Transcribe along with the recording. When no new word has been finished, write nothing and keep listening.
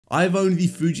I've owned the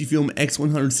FujiFilm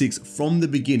X100VI from the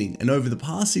beginning, and over the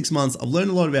past 6 months, I've learned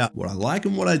a lot about what I like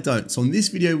and what I don't. So in this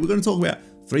video, we're going to talk about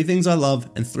 3 things I love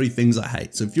and 3 things I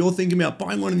hate. So if you're thinking about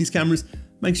buying one of these cameras,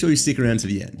 make sure you stick around to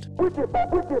the end.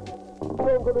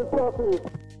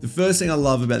 The first thing I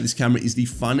love about this camera is the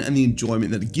fun and the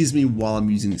enjoyment that it gives me while I'm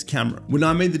using this camera. When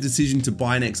I made the decision to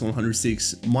buy an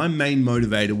X100VI, my main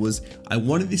motivator was I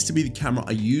wanted this to be the camera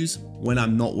I use when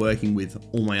I'm not working with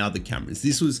all my other cameras.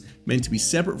 This was meant to be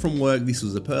separate from work. This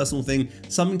was a personal thing,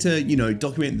 something to,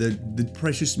 document the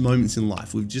precious moments in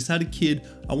life. We've just had a kid.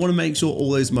 I want to make sure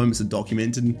all those moments are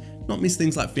documented and not miss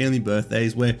things like family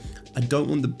birthdays where I don't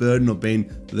want the burden of being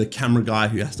the camera guy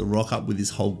who has to rock up with his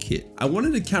whole kit. I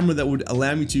wanted a camera that would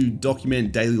allow me to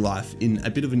document daily life in a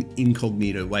bit of an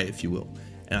incognito way, if you will.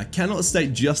 And I cannot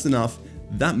state just enough,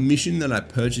 that mission that I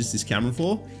purchased this camera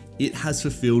for, it has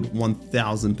fulfilled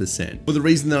 1000%. For the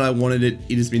reason that I wanted it,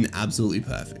 it has been absolutely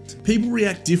perfect. People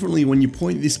react differently when you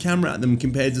point this camera at them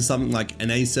compared to something like an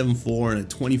A7 IV and a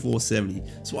 2470.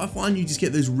 So I find you just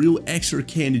get those real extra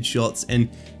candid shots, and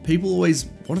people always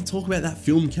want to talk about that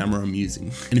film camera I'm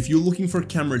using. And if you're looking for a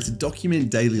camera to document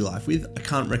daily life with, I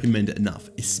can't recommend it enough,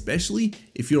 especially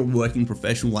if you're a working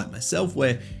professional like myself,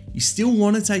 where you still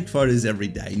want to take photos every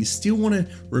day and you still want to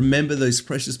remember those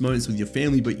precious moments with your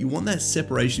family, but you want that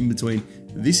separation between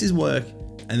this is work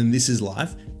and then this is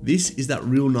life. This is that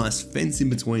real nice fence in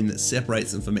between that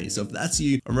separates them for me. So if that's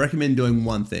you, I recommend doing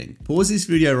one thing. Pause this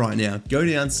video right now, go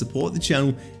down, support the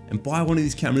channel, and buy one of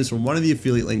these cameras from one of the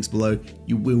affiliate links below.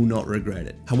 You will not regret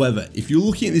it. However, if you're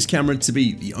looking at this camera to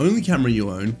be the only camera you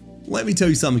own, let me tell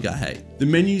you something I hate. The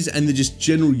menus and the just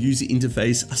general user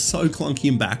interface are so clunky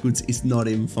and backwards, it's not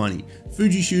even funny.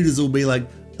 Fuji shooters will be like,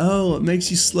 oh, it makes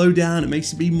you slow down, it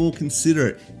makes you be more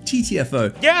considerate.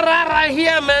 TTFO. Get out of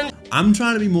here, man. I'm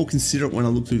trying to be more considerate when I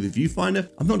look through the viewfinder.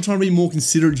 I'm not trying to be more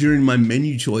considerate during my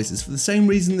menu choices, for the same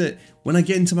reason that when I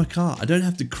get into my car, I don't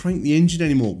have to crank the engine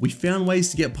anymore. We found ways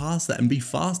to get past that and be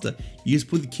faster. You just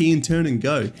put the key and turn and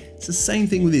go. It's the same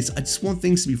thing with this. I just want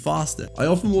things to be faster. I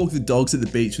often walk the dogs at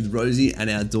the beach with Rosie and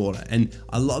our daughter, and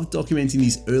I love documenting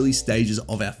these early stages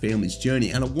of our family's journey.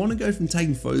 And I want to go from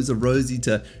taking photos of Rosie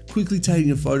to quickly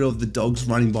taking a photo of the dogs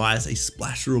running by as they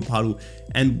splash through a puddle.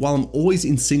 And while I'm always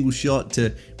in single shot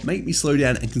to make me slow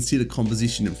down and consider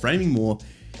composition and framing more,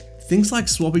 things like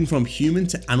swapping from human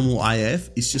to animal IF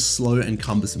is just slow and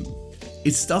cumbersome.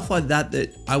 It's stuff like that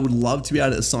that I would love to be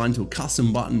able to assign to a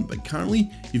custom button, but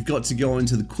currently you've got to go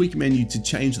into the quick menu to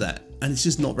change that. And it's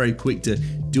just not very quick to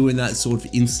do in that sort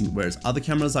of instant, whereas other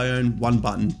cameras I own, one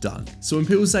button, done. So when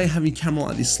people say having a camera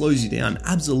like this slows you down,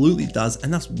 absolutely it does,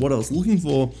 and that's what I was looking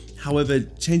for. However,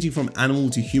 changing from animal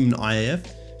to human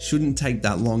IF shouldn't take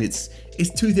that long. It's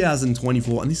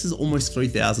 2024 and this is almost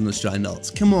 3,000 Australian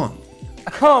dollars. Come on.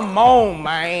 Come on,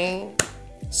 man.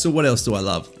 So what else do I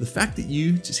love? The fact that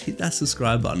you just hit that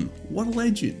subscribe button. What a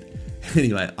legend.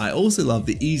 Anyway, I also love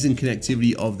the ease and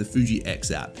connectivity of the Fuji X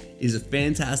app. It is a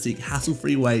fantastic,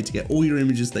 hassle-free way to get all your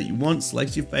images that you want,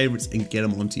 select your favorites, and get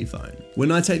them onto your phone.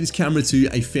 When I take this camera to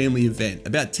a family event,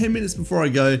 about 10 minutes before I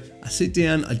go, I sit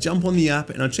down, I jump on the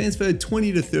app, and I transfer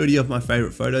 20 to 30 of my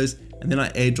favorite photos, and then I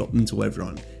airdrop them to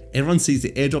everyone. Everyone sees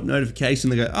the airdrop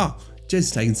notification, they go, oh, Jed's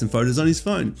taking some photos on his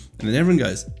phone. And then everyone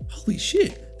goes, holy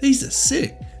shit, these are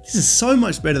sick. This is so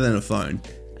much better than a phone.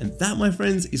 And that, my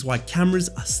friends, is why cameras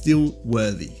are still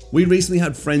worthy. We recently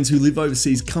had friends who live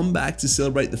overseas come back to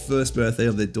celebrate the first birthday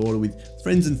of their daughter with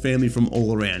friends and family from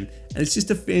all around. And it's just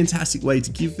a fantastic way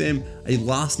to give them a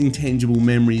lasting, tangible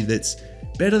memory that's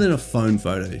better than a phone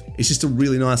photo. It's just a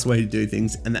really nice way to do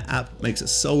things, and the app makes it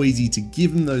so easy to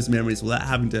give them those memories without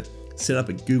having to set up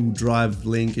a Google Drive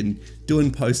link and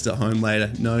doing posts at home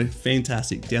later. No,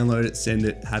 fantastic. Download it, send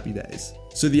it, happy days.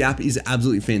 So the app is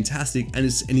absolutely fantastic, and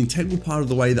it's an integral part of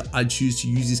the way that I choose to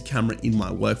use this camera in my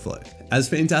workflow. As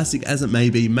fantastic as it may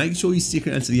be, make sure you stick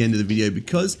around to the end of the video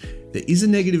because there is a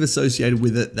negative associated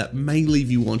with it that may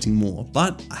leave you wanting more,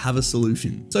 but I have a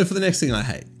solution. So for the next thing I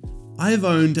hate, I have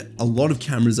owned a lot of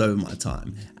cameras over my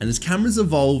time, and as cameras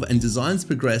evolve and designs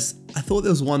progress, I thought there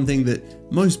was one thing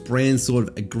that most brands sort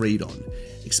of agreed on.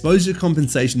 Exposure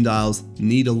compensation dials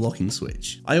need a locking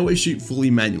switch. I always shoot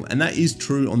fully manual, and that is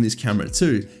true on this camera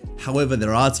too. However,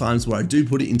 there are times where I do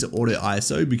put it into auto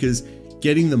ISO because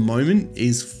getting the moment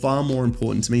is far more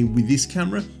important to me with this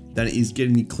camera than it is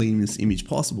getting the cleanest image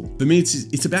possible. For me,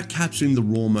 it's about capturing the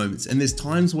raw moments, and there's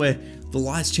times where the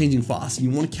light's changing fast and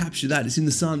you want to capture that. It's in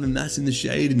the sun and that's in the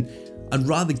shade, and I'd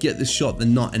rather get the shot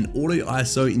than not, and auto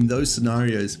ISO in those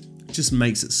scenarios just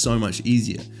makes it so much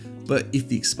easier. But if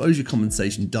the exposure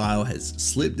compensation dial has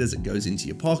slipped as it goes into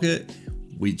your pocket,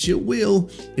 which it will,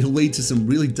 it'll lead to some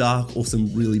really dark or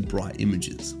some really bright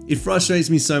images. It frustrates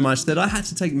me so much that I had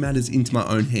to take matters into my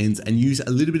own hands and use a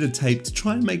little bit of tape to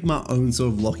try and make my own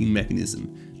sort of locking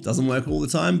mechanism. Doesn't work all the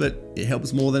time, but it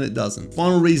helps more than it doesn't.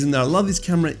 Final reason that I love this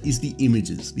camera is the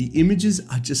images. The images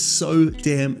are just so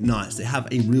damn nice. They have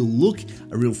a real look,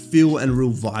 a real feel, and a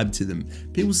real vibe to them.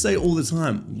 People say all the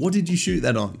time, what did you shoot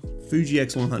that on? Fuji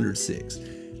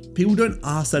X100VI. People don't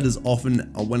ask that as often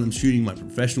when I'm shooting my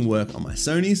professional work on my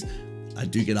Sonys. I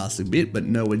do get asked a bit, but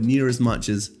nowhere near as much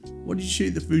as, what did you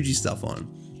shoot the Fuji stuff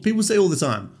on? People say all the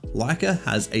time, Leica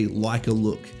has a Leica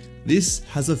look. This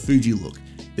has a Fuji look.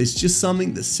 There's just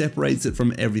something that separates it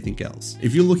from everything else.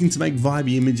 If you're looking to make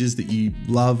vibey images that you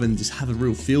love and just have a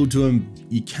real feel to them,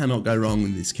 you cannot go wrong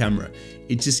with this camera.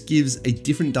 It just gives a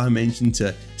different dimension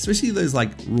to, especially those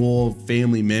like raw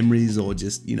family memories or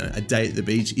just, you know, a day at the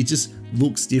beach. It just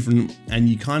looks different and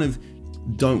you kind of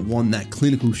don't want that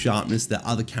clinical sharpness that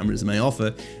other cameras may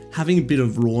offer. Having a bit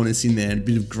of rawness in there, a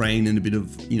bit of grain and a bit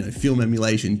of, you know, film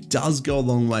emulation does go a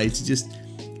long way to just,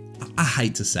 I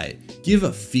hate to say it, give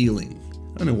a feeling.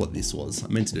 I don't know what this was. I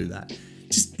meant to do that.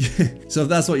 Just so if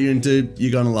that's what you're into,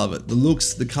 you're gonna love it. The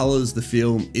looks, the colors, the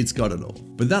film, it's got it all.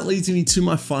 But that leads me to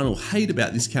my final hate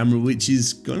about this camera, which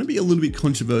is gonna be a little bit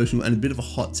controversial and a bit of a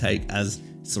hot take, as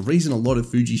it's the reason a lot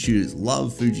of Fuji shooters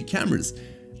love Fuji cameras,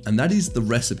 and that is the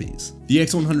recipes. The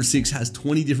X100VI has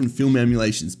 20 different film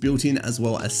emulations built in, as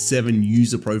well as 7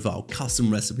 user profile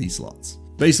custom recipe slots.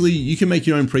 Basically, you can make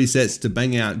your own presets to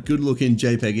bang out good looking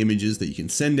JPEG images that you can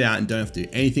send out and don't have to do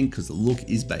anything because the look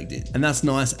is baked in. And that's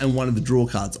nice, and one of the draw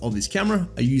cards of this camera,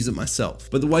 I use it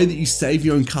myself. But the way that you save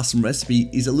your own custom recipe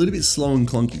is a little bit slow and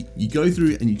clunky. You go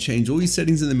through and you change all your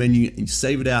settings in the menu and you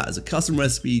save it out as a custom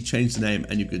recipe, change the name,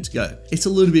 and you're good to go. It's a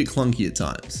little bit clunky at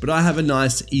times, but I have a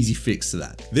nice, easy fix to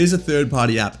that. There's a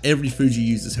third-party app every Fuji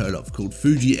user's heard of called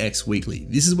Fuji X Weekly.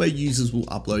 This is where users will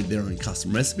upload their own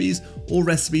custom recipes or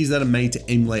recipes that are made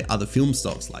to emulate other film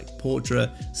stocks like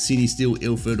Portra, Cinestill,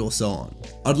 Ilford, or so on.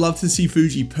 I'd love to see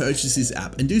Fuji purchase this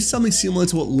app and do something similar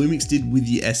to what Lumix did with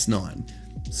the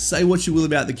S9. Say what you will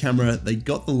about the camera, they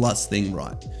got the LUTs thing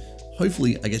right.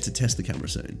 Hopefully I get to test the camera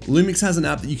soon. Lumix has an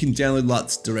app that you can download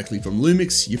LUTs directly from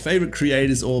Lumix, your favorite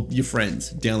creators or your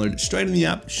friends. Download it straight in the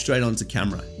app, straight onto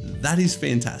camera. That is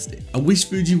fantastic. I wish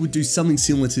Fuji would do something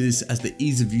similar to this, as the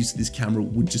ease of use of this camera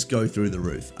would just go through the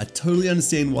roof. I totally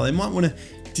understand why they might want to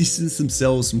distance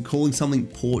themselves from calling something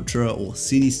Portra or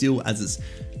Cinestill as its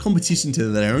competition to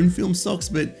their own film stocks,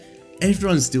 but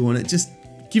everyone's doing it. Just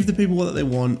give the people what they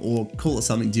want or call it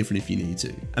something different if you need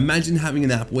to. Imagine having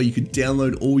an app where you could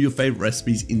download all your favorite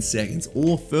recipes in seconds,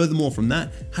 or furthermore from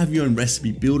that, have your own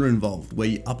recipe builder involved where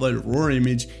you upload a raw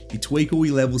image, you tweak all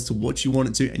your levels to what you want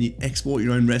it to, and you export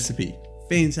your own recipe.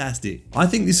 Fantastic. I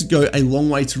think this would go a long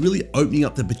way to really opening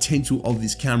up the potential of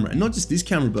this camera, and not just this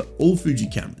camera, but all Fuji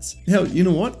cameras. Hell, you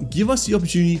know what? Give us the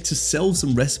opportunity to sell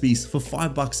some recipes for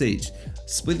 $5 each.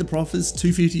 Split the profits,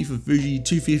 $250 for Fuji,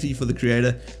 $250 for the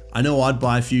creator. I know I'd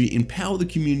buy a few, empower the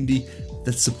community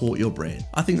that support your brand.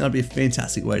 I think that'd be a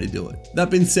fantastic way to do it. That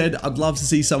being said, I'd love to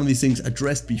see some of these things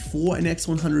addressed before an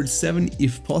X100VII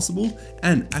if possible.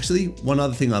 And actually, one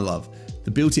other thing I love,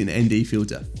 the built-in ND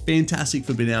filter. Fantastic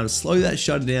for being able to slow that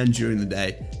shutter down during the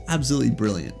day. Absolutely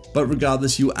brilliant. But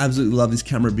regardless, you'll absolutely love this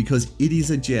camera because it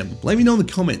is a gem. Let me know in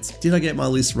the comments, did I get my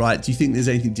list right? Do you think there's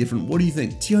anything different? What do you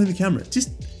think? Do you own the camera?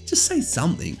 Just say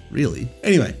something, really.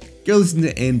 Anyway, go listen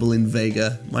to Anne Boleyn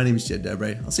Vega. My name is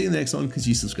Jeddobre. I'll see you in the next one because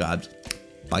you subscribed.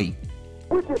 Bye.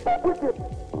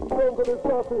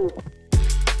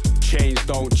 Change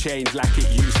don't change like it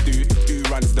used to. Who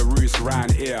runs the roost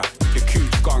round here? The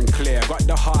cooch gone clear. Got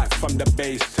the heart from the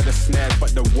bass to the snares,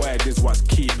 but the word is what's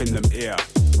keeping them here.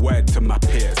 Word to my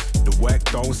peers, the work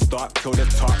don't stop till the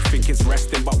top. Think it's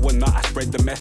resting, but we're not. I spread the message.